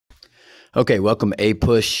Okay, welcome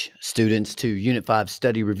APUSH students to Unit 5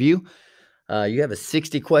 study review. You have a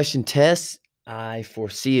 60-question test. I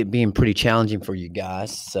foresee it being pretty challenging for you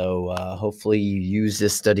guys, so hopefully you use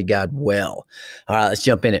this study guide well. All right, let's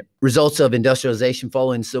jump in it. Results of industrialization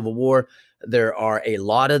following the Civil War. There are a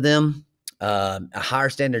lot of them. A higher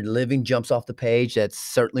standard of living jumps off the page. That's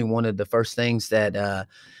certainly one of the first things that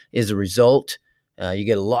is a result. You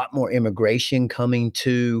get a lot more immigration coming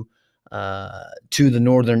to the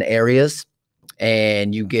northern areas,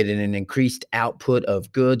 and you get an increased output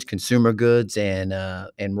of goods, consumer goods, and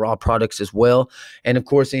raw products as well. And of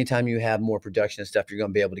course, anytime you have more production and stuff, you're going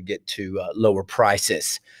to be able to get to lower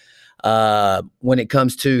prices. When it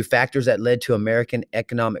comes to factors that led to American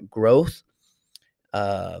economic growth,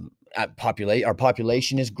 our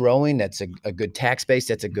population is growing. That's a good tax base.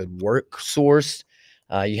 That's a good work source.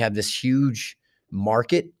 You have this huge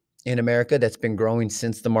market in America that's been growing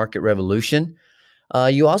since the market revolution.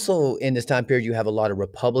 You also, in this time period, you have a lot of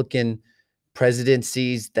Republican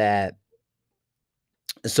presidencies that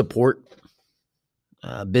support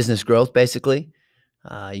business growth, basically.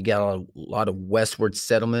 You got a lot of westward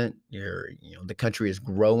settlement. The country is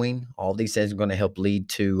growing. All these things are going to help lead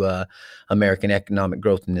to American economic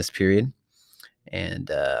growth in this period.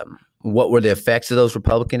 And what were the effects of those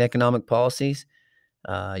Republican economic policies?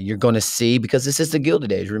 You're going to see, because this is the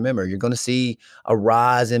Gilded Age, remember, you're going to see a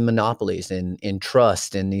rise in monopolies and in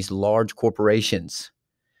trust in these large corporations.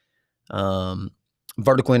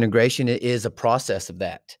 Vertical integration is a process of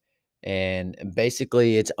that. And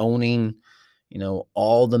basically it's owning,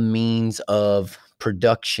 all the means of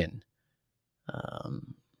production,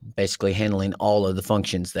 basically handling all of the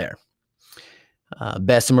functions there.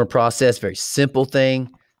 Bessemer process, very simple thing,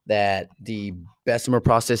 that the Bessemer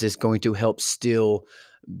process is going to help steel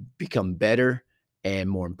become better and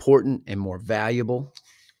more important and more valuable.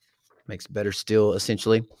 Makes better steel,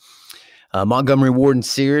 essentially. Montgomery Ward and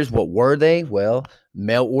Sears, what were they? Well,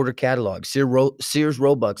 mail order catalog. Sears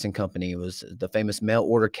Roebuck and Company was the famous mail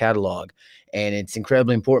order catalog. And it's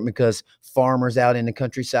incredibly important because farmers out in the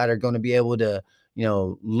countryside are going to be able to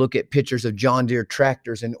look at pictures of John Deere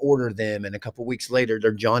tractors and order them. And a couple of weeks later,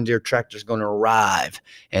 their John Deere tractor is going to arrive.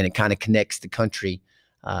 And it kind of connects the country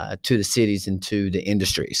to the cities and to the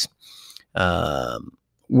industries.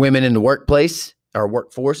 Women in the workplace or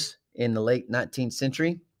workforce in the late 19th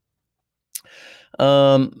century.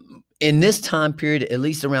 In this time period, at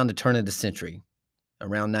least around the turn of the century,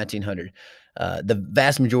 around 1900, the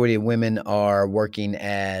vast majority of women are working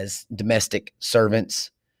as domestic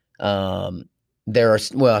servants. There are,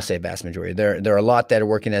 well, I'll say vast majority. There are a lot that are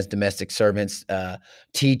working as domestic servants,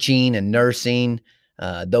 teaching and nursing.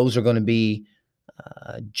 Those are going to be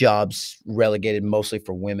jobs relegated mostly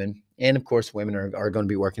for women. And of course, women are going to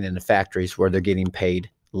be working in the factories where they're getting paid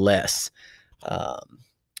less.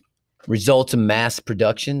 Results of mass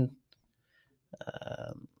production.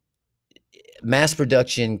 Mass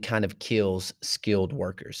production kind of kills skilled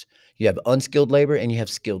workers. You have unskilled labor and you have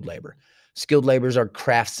skilled labor. Skilled laborers are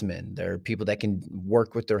craftsmen. They're people that can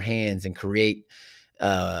work with their hands and create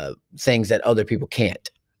things that other people can't.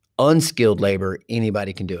 Unskilled labor,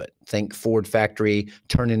 anybody can do it. Think Ford factory,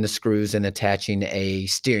 turning the screws and attaching a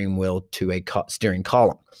steering wheel to a steering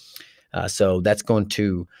column. So that's going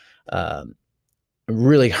to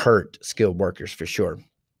really hurt skilled workers for sure.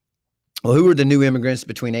 Well, who were the new immigrants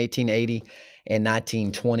between 1880 and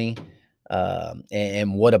 1920?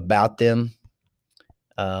 And what about them?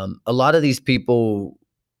 A lot of these people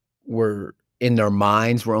were, in their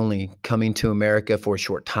minds, were only coming to America for a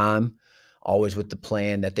short time, always with the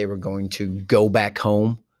plan that they were going to go back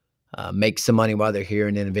home, make some money while they're here,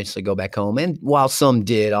 and then eventually go back home. And while some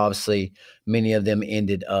did, obviously, many of them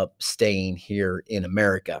ended up staying here in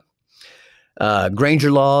America.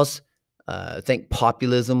 Granger laws. Think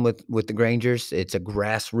populism with the Grangers. It's a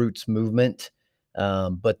grassroots movement,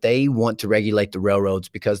 but they want to regulate the railroads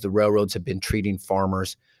because the railroads have been treating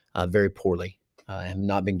farmers very poorly, have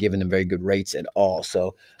not been giving them very good rates at all.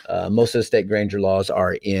 So most of the state Granger laws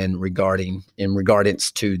are in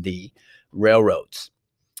regardance to the railroads.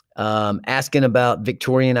 Asking about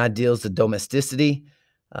Victorian ideals of domesticity.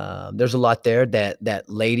 There's a lot there that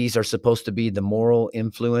ladies are supposed to be the moral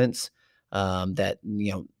influence, that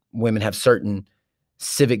women have certain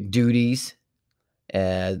civic duties,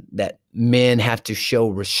 that men have to show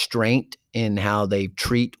restraint in how they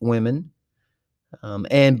treat women.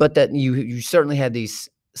 But that you certainly have these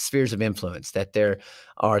spheres of influence, that there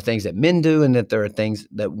are things that men do and that there are things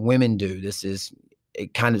that women do. This is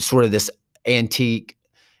kind of sort of this antique,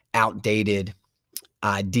 outdated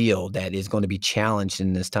ideal that is going to be challenged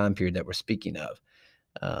in this time period that we're speaking of.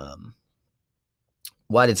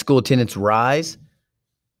 Why did school attendance rise?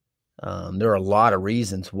 There are a lot of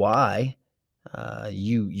reasons why.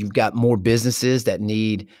 You've got more businesses that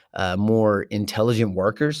need more intelligent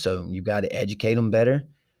workers, so you've got to educate them better.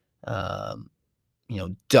 Um,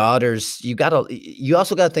 daughters. You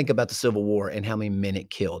also got to think about the Civil War and how many men it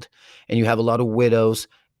killed, and you have a lot of widows,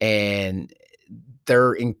 and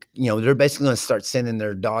they're basically going to start sending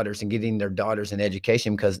their daughters and getting their daughters an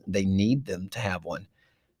education because they need them to have one.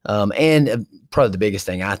 And probably the biggest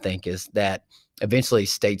thing I think is that eventually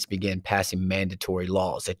states began passing mandatory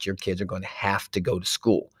laws that your kids are going to have to go to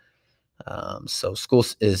school. So school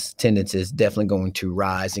attendance is definitely going to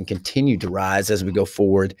rise and continue to rise as we go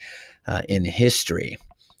forward in history.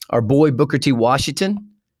 Our boy Booker T.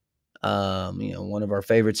 Washington, one of our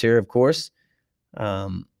favorites here, of course.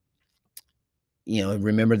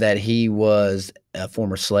 Remember that he was a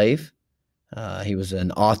former slave. He was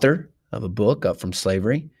an author of a book, Up from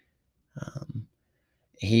Slavery.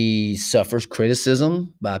 He suffers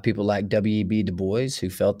criticism by people like W.E.B. Du Bois, who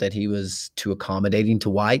felt that he was too accommodating to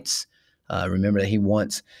whites. Remember that he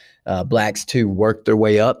wants blacks to work their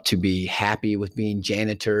way up to be happy with being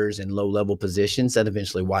janitors and low-level positions, that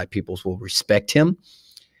eventually white peoples will respect him.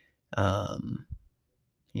 And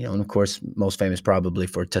of course, most famous probably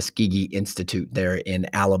for Tuskegee Institute there in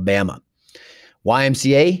Alabama.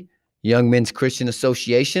 YMCA, Young Men's Christian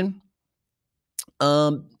Association.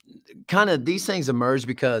 Kind of these things emerged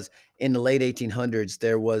because in the late 1800s,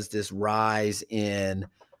 there was this rise in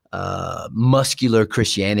muscular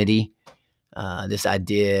Christianity, this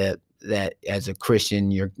idea that as a Christian,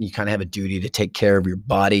 you kind of have a duty to take care of your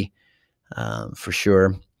body, for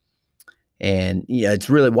sure. And it's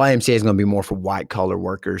really YMCA is going to be more for white collar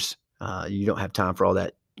workers. You don't have time for all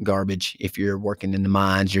that garbage. If you're working in the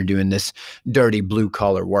mines, you're doing this dirty blue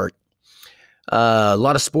collar work. A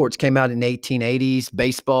lot of sports came out in the 1880s.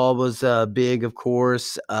 Baseball was big, of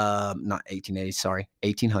course. Not 1880s, sorry,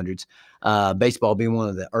 1800s. Baseball being one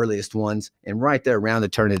of the earliest ones. And right there around the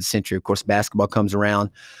turn of the century, of course, basketball comes around.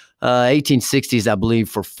 1860s, I believe,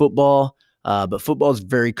 for football. But football is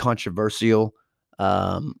very controversial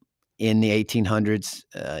in the 1800s,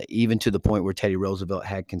 even to the point where Teddy Roosevelt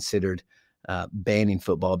had considered banning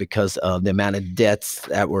football because of the amount of deaths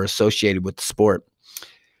that were associated with the sport.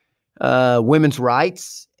 Women's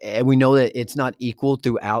rights, and we know that it's not equal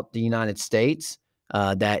throughout the United States,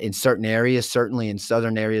 that in certain areas, certainly in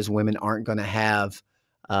southern areas, women aren't going to have,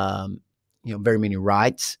 very many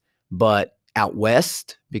rights. But out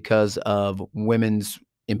west, because of women's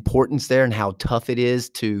importance there and how tough it is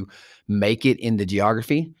to make it in the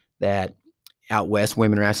geography, that out west,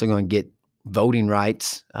 women are actually going to get voting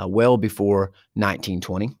rights well before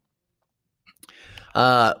 1920.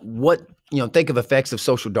 Think of effects of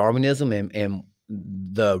social Darwinism and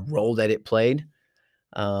the role that it played.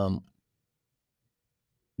 There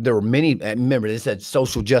were many, remember, they said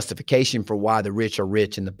social justification for why the rich are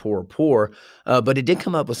rich and the poor are poor. But it did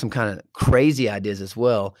come up with some kind of crazy ideas as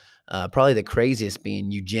well. Probably the craziest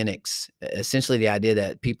being eugenics, essentially the idea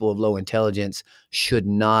that people of low intelligence should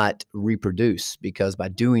not reproduce because by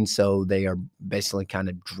doing so, they are basically kind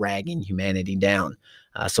of dragging humanity down.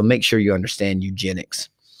 So make sure you understand eugenics.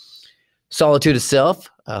 Solitude of self,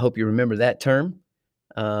 I hope you remember that term,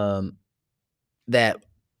 that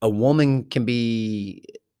a woman can be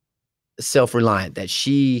self-reliant, that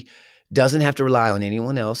she doesn't have to rely on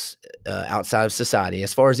anyone else outside of society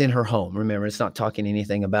as far as in her home. Remember, it's not talking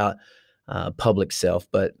anything about public self,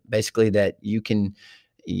 but basically that you can,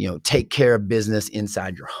 take care of business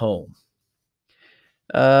inside your home.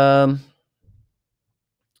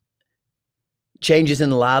 Changes in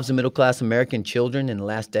the lives of middle-class American children in the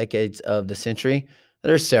last decades of the century.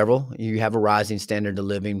 There are several. You have a rising standard of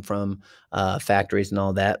living from factories and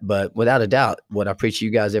all that. But without a doubt, what I preach to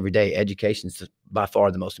you guys every day, education is by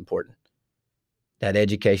far the most important. That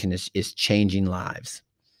education is changing lives.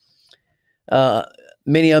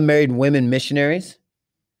 Many unmarried women missionaries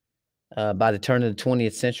by the turn of the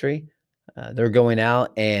 20th century, they're going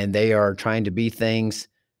out and they are trying to be things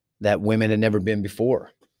that women had never been before.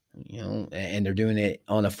 And they're doing it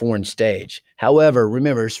on a foreign stage. However,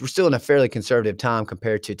 remember, we're still in a fairly conservative time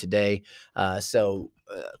compared to today. So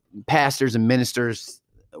pastors and ministers,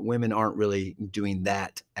 women aren't really doing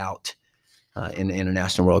that out in the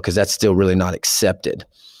international world because that's still really not accepted.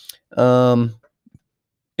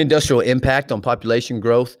 Industrial impact on population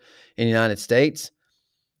growth in the United States.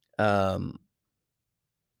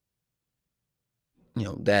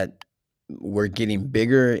 That we're getting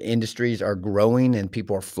bigger, industries are growing and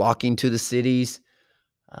people are flocking to the cities,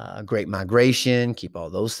 great migration, keep all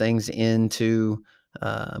those things into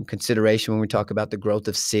consideration when we talk about the growth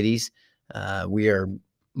of cities. We are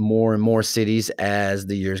more and more cities as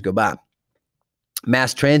the years go by.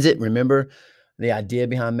 Mass transit, remember, the idea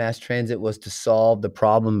behind mass transit was to solve the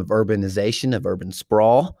problem of urbanization, of urban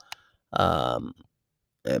sprawl. Um,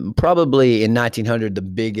 and probably in 1900, the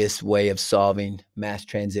biggest way of solving mass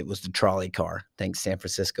transit was the trolley car. Thanks, San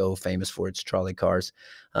Francisco, famous for its trolley cars.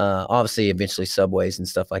 Obviously, eventually subways and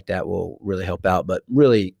stuff like that will really help out, but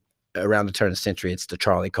really around the turn of the century, it's the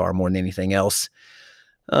trolley car more than anything else.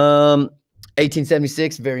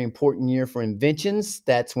 1876, very important year for inventions.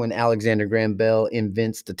 That's when Alexander Graham Bell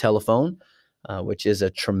invents the telephone, which is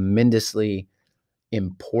a tremendously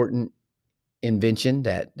important invention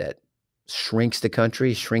that shrinks the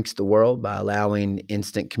country, shrinks the world by allowing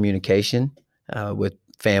instant communication with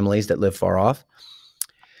families that live far off.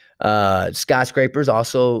 Skyscrapers,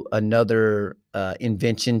 also another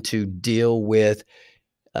invention to deal with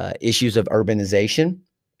issues of urbanization.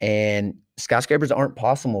 And skyscrapers aren't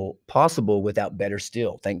possible without better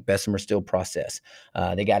steel. Think Bessemer steel process.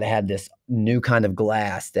 They got to have this new kind of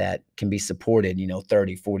glass that can be supported,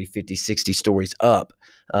 30, 40, 50, 60 stories up.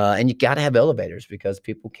 And you got to have elevators because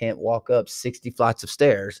people can't walk up 60 flights of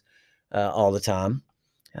stairs all the time.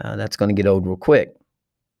 That's going to get old real quick.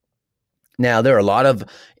 Now, there are a lot of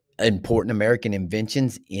important American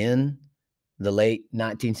inventions in the late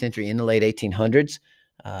 19th century, in the late 1800s.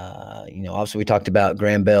 Obviously we talked about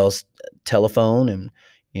Graham Bell's telephone, and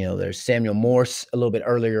there's Samuel Morse a little bit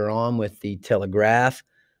earlier on with the telegraph,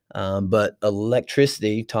 but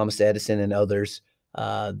electricity, Thomas Edison and others,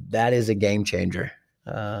 that is a game changer,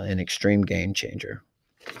 an extreme game changer,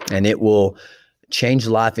 and it will change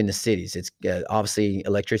life in the cities. It's obviously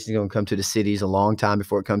electricity is going to come to the cities a long time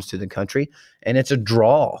before it comes to the country, and it's a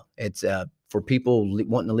draw. It's for people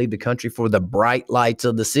wanting to leave the country for the bright lights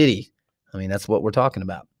of the city. I mean, that's what we're talking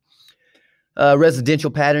about. Residential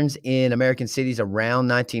patterns in American cities around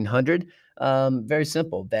 1900, very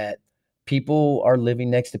simple, that people are living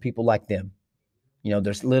next to people like them.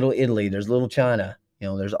 There's little Italy, there's little China,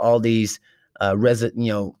 there's all these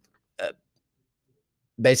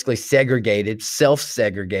basically segregated,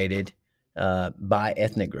 self-segregated by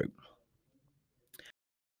ethnic group.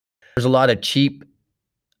 There's a lot of cheap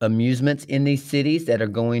amusements in these cities that are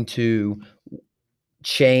going to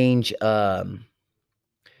change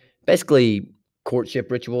basically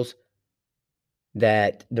courtship rituals,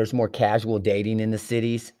 that there's more casual dating in the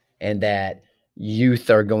cities, and that youth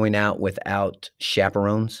are going out without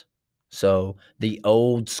chaperones. So the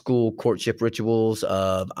old school courtship rituals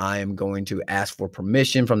of I am going to ask for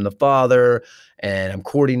permission from the father, and I'm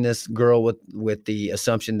courting this girl with the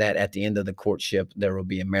assumption that at the end of the courtship there will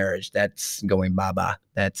be a marriage. That's going bye-bye.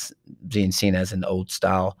 That's being seen as an old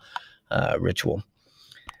style ritual.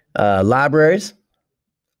 Libraries.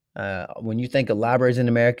 When you think of libraries in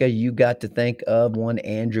America, you got to think of one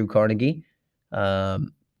Andrew Carnegie,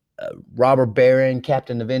 robber baron,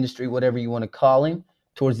 captain of industry, whatever you want to call him.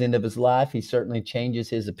 Towards the end of his life, he certainly changes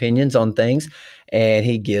his opinions on things, and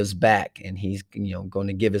he gives back. And he's going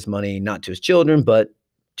to give his money not to his children, but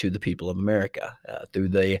to the people of America through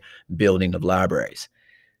the building of libraries.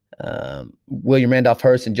 William Randolph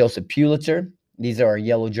Hearst and Joseph Pulitzer, these are our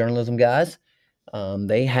yellow journalism guys.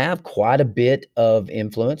 They have quite a bit of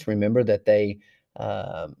influence. Remember that they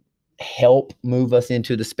help move us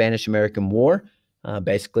into the Spanish-American War.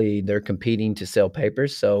 Basically, they're competing to sell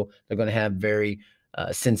papers, so they're going to have very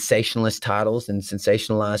sensationalist titles and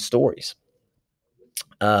sensationalized stories.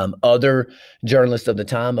 Other journalists of the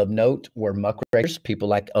time of note were muckrakers, people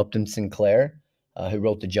like Upton Sinclair, who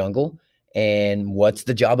wrote The Jungle. And what's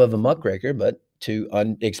the job of a muckraker but to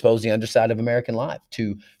expose the underside of American life,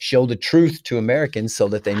 to show the truth to Americans so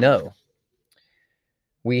that they know.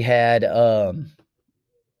 We had,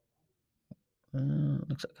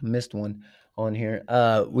 looks like I missed one on here.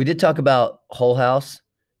 We did talk about Hull House.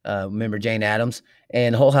 Remember Jane Addams?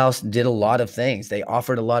 And Hull House did a lot of things. They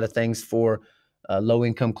offered a lot of things for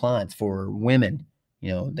low-income clients, for women.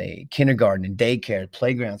 They kindergarten and daycare,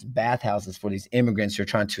 playgrounds, bathhouses for these immigrants who are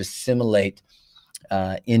trying to assimilate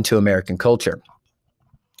into American culture.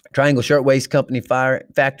 Triangle Shirtwaist Company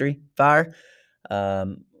factory fire.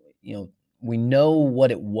 We know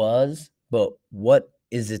what it was, but what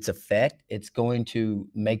is its effect? It's going to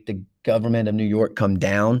make the government of New York come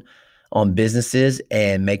down on businesses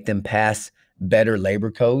and make them pass better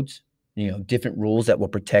labor codes, different rules that will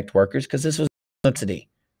protect workers, because this was a subsidy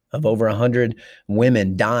of over 100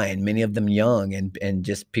 women dying, many of them young, and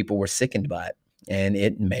just people were sickened by it, and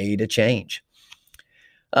it made a change.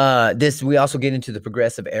 We also get into the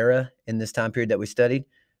progressive era in this time period that we studied.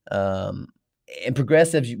 And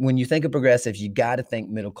progressives, when you think of progressives, you got to think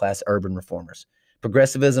middle-class urban reformers.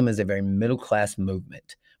 Progressivism is a very middle-class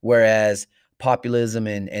movement, whereas populism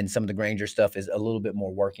and some of the Granger stuff is a little bit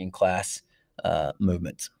more working class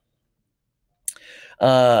movements.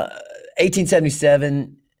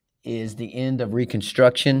 1877 is the end of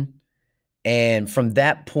Reconstruction. And from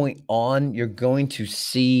that point on, you're going to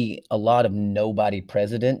see a lot of nobody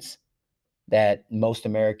presidents that most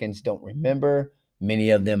Americans don't remember. Many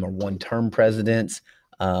of them are one-term presidents.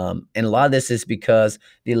 And a lot of this is because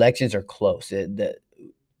the elections are close. The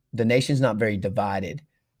nation's not very divided.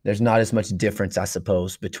 There's not as much difference, I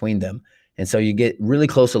suppose, between them. And so you get really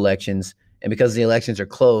close elections. And because the elections are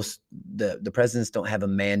close, the presidents don't have a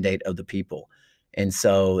mandate of the people. And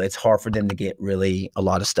so it's hard for them to get really a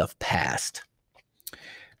lot of stuff passed.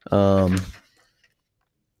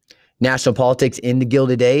 National politics in the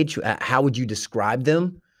Gilded Age, how would you describe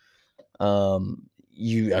them?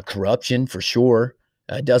 Corruption for sure.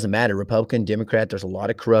 It doesn't matter, Republican, Democrat, there's a lot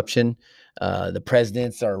of corruption. The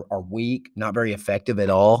presidents are weak, not very effective at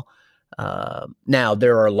all. Now,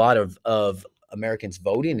 there are a lot of Americans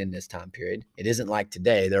voting in this time period. It isn't like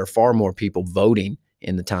today. There are far more people voting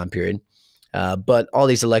in the time period. But all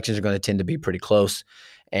these elections are going to tend to be pretty close,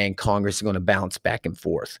 and Congress is going to bounce back and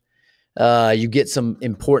forth. You get some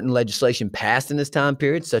important legislation passed in this time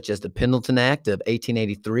period, such as the Pendleton Act of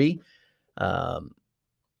 1883.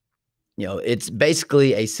 It's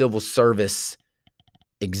basically a civil service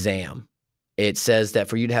exam. It says that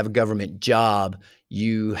for you to have a government job,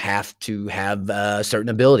 you have to have certain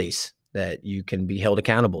abilities that you can be held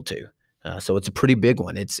accountable to. So it's a pretty big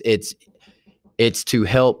one. It's to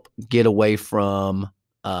help get away from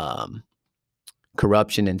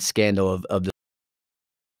corruption and scandal of the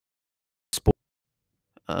sport.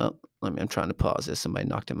 I'm trying to pause this. Somebody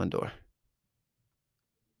knocked on my door.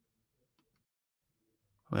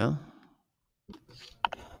 Well,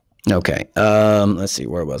 okay. Let's see.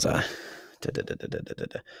 Where was I?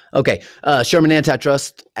 Okay. Sherman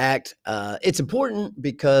Antitrust Act. It's important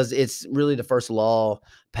because it's really the first law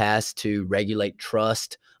passed to regulate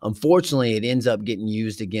trust. Unfortunately, it ends up getting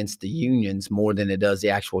used against the unions more than it does the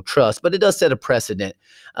actual trust, but it does set a precedent,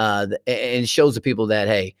 and it shows the people that,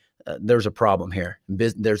 hey, there's a problem here.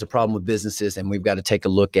 There's a problem with businesses, and we've got to take a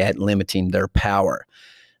look at limiting their power.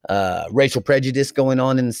 Racial prejudice going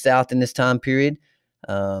on in the South in this time period.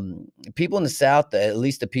 People in the South, at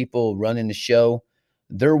least the people running the show,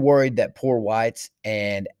 they're worried that poor whites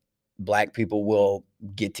and black people will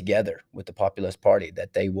get together with the Populist Party,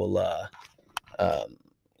 that they will,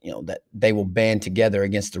 that they will band together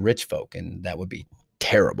against the rich folk, and that would be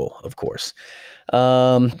terrible, of course.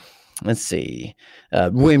 Let's see.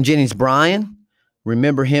 William Jennings Bryan,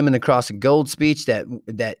 remember him in the Cross of Gold speech, that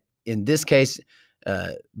in this case,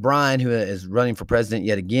 Bryan, who is running for president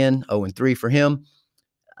yet again, 0-3 for him,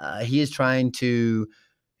 he is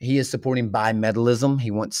supporting bimetallism. He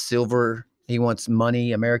wants silver. He wants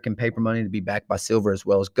money, American paper money, to be backed by silver as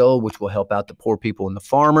well as gold, which will help out the poor people and the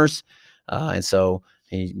farmers. And so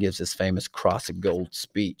he gives this famous Cross of Gold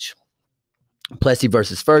speech. Plessy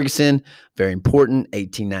versus Ferguson, very important,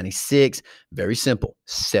 1896, very simple,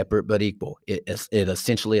 separate but equal. It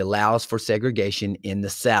essentially allows for segregation in the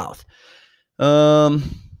South.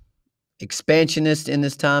 Expansionists in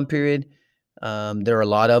this time period, there are a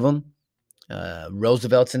lot of them.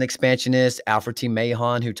 Roosevelt's an expansionist. Alfred T.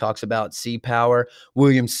 Mahon, who talks about sea power.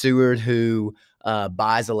 William Seward, who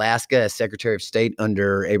buys Alaska as Secretary of State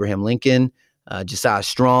under Abraham Lincoln. Josiah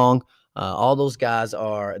Strong. All those guys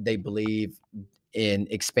they believe in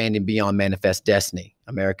expanding beyond manifest destiny.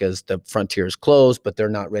 The frontier is closed, but they're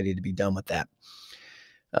not ready to be done with that.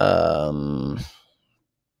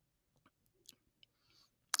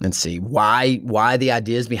 Let's see why the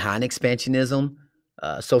ideas behind expansionism,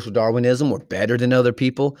 social Darwinism, were better than other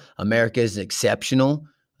people. America is exceptional.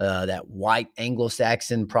 That white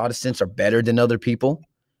Anglo-Saxon Protestants are better than other people.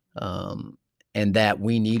 And that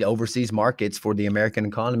we need overseas markets for the American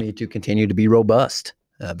economy to continue to be robust.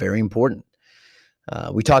 Very important.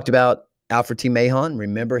 We talked about Alfred T. Mahon.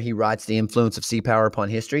 Remember, he writes The Influence of Sea Power Upon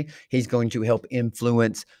History. He's going to help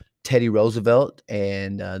influence Teddy Roosevelt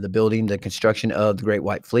and the construction of the Great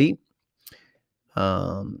White Fleet.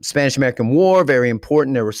 Spanish-American War, very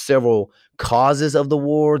important. There were several causes of the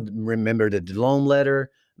war. Remember the DeLone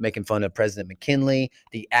letter, making fun of President McKinley,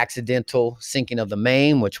 the accidental sinking of the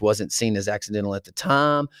Maine, which wasn't seen as accidental at the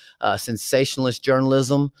time, sensationalist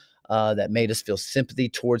journalism that made us feel sympathy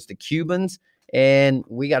towards the Cubans, and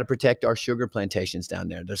we got to protect our sugar plantations down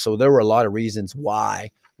there. So there were a lot of reasons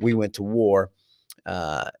why we went to war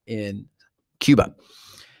in Cuba.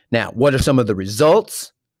 Now, what are some of the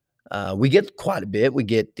results? We get quite a bit. We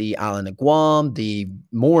get the island of Guam, the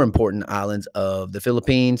more important islands of the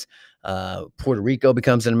Philippines. Puerto Rico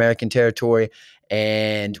becomes an American territory,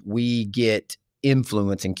 and we get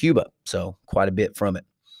influence in Cuba. So quite a bit from it.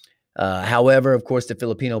 However, of course, the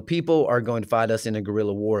Filipino people are going to fight us in a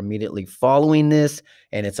guerrilla war immediately following this,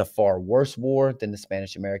 and it's a far worse war than the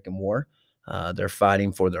Spanish-American War. They're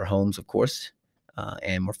fighting for their homes, of course,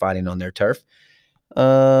 and we're fighting on their turf.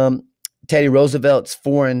 Teddy Roosevelt's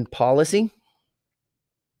foreign policy.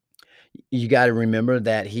 You got to remember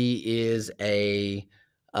that he is a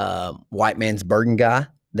white man's burden guy,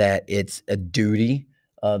 that it's a duty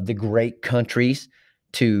of the great countries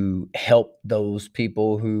to help those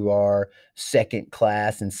people who are second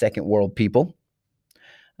class and second world people.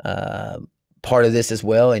 Part of this as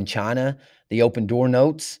well in China, the open door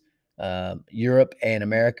notes. Europe and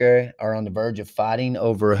America are on the verge of fighting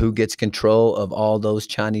over who gets control of all those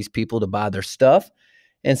Chinese people to buy their stuff.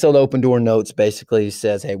 And so the open door notes basically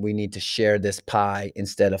says, hey, we need to share this pie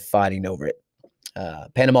instead of fighting over it.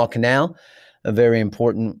 Panama Canal, very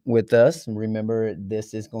important with us. Remember,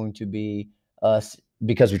 this is going to be us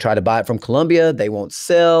because we try to buy it from Colombia. They won't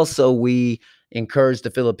sell. So we encourage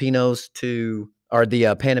the Filipinos to, or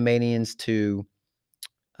the Panamanians to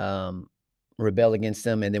rebel against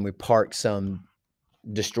them. And then we park some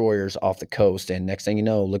destroyers off the coast. And next thing you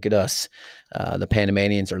know, look at us. The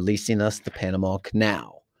Panamanians are leasing us the Panama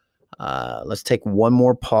Canal. Let's take one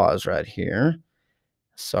more pause right here.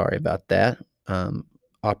 Sorry about that.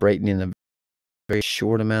 Operating in a very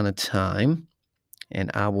short amount of time, and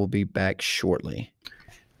I will be back shortly.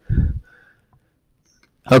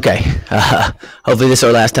 Okay. Hopefully this is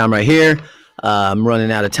our last time right here. I'm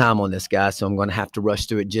running out of time on this, guys, so I'm going to have to rush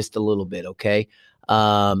through it just a little bit, okay?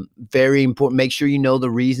 Very important. Make sure you know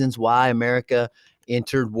the reasons why America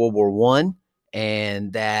entered World War I,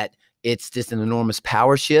 and that it's just an enormous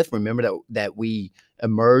power shift. Remember that we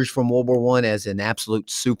emerged from World War I as an absolute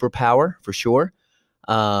superpower, for sure.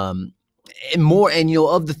 And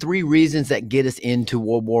of the three reasons that get us into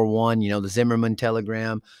World War I, the Zimmerman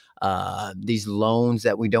telegram, these loans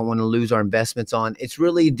that we don't want to lose our investments on. It's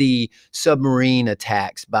really the submarine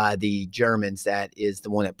attacks by the Germans that is the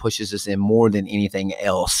one that pushes us in more than anything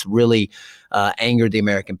else, really angered the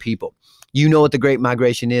American people. You know what the Great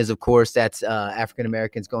Migration is, of course. That's African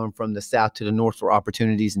Americans going from the South to the North for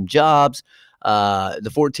opportunities and jobs.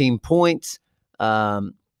 The 14 points,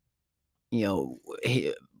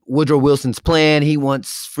 Woodrow Wilson's plan. He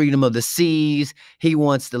wants freedom of the seas. He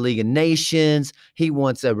wants the League of Nations. He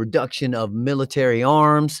wants a reduction of military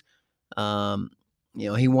arms.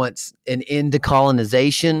 He wants an end to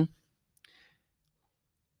colonization.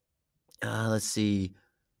 Let's see.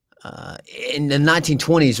 In the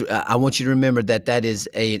 1920s, I want you to remember that is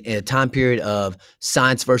a time period of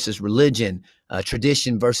science versus religion,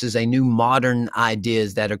 tradition versus a new modern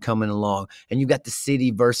ideas that are coming along. And you've got the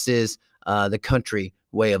city versus the country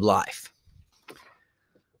way of life.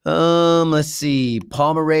 Let's see.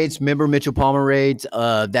 Palmer raids. Remember Mitchell Palmer raids?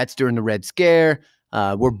 That's during the Red Scare.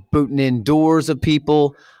 We're booting in doors of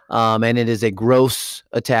people, and it is a gross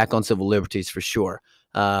attack on civil liberties for sure.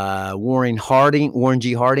 Warren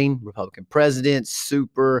G. Harding, Republican president,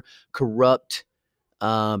 super corrupt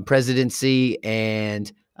presidency,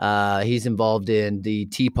 and he's involved in the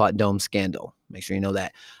Teapot Dome scandal. Make sure you know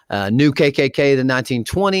that. New KKK, the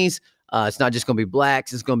 1920s. It's not just going to be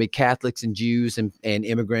blacks. It's going to be Catholics and Jews and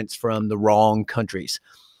immigrants from the wrong countries.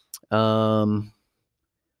 Let's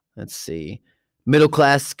see. Middle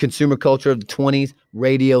class consumer culture of the 20s.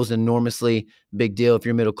 Radio is enormously big deal. If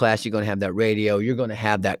you're middle class, you're going to have that radio. You're going to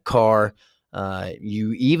have that car.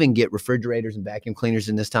 You even get refrigerators and vacuum cleaners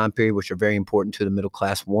in this time period, which are very important to the middle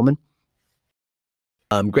class woman.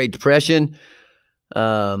 Great Depression.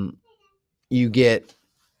 You get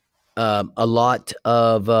a lot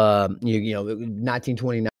of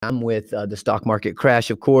 1929 with the stock market crash.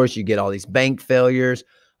 Of course, you get all these bank failures.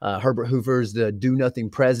 Herbert Hoover's the do-nothing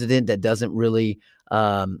president that doesn't really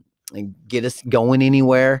get us going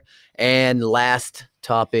anywhere. And last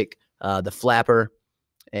topic, the flapper,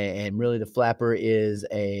 and really the flapper is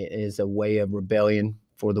a way of rebellion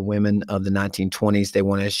for the women of the 1920s. They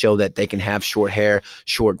want to show that they can have short hair,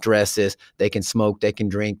 short dresses, they can smoke, they can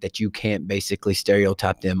drink, that you can't basically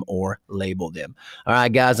stereotype them or label them. All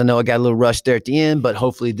right, guys, I know I got a little rushed there at the end, but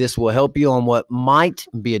hopefully this will help you on what might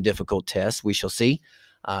be a difficult test. We shall see.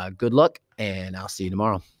 Good luck, and I'll see you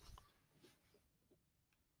tomorrow.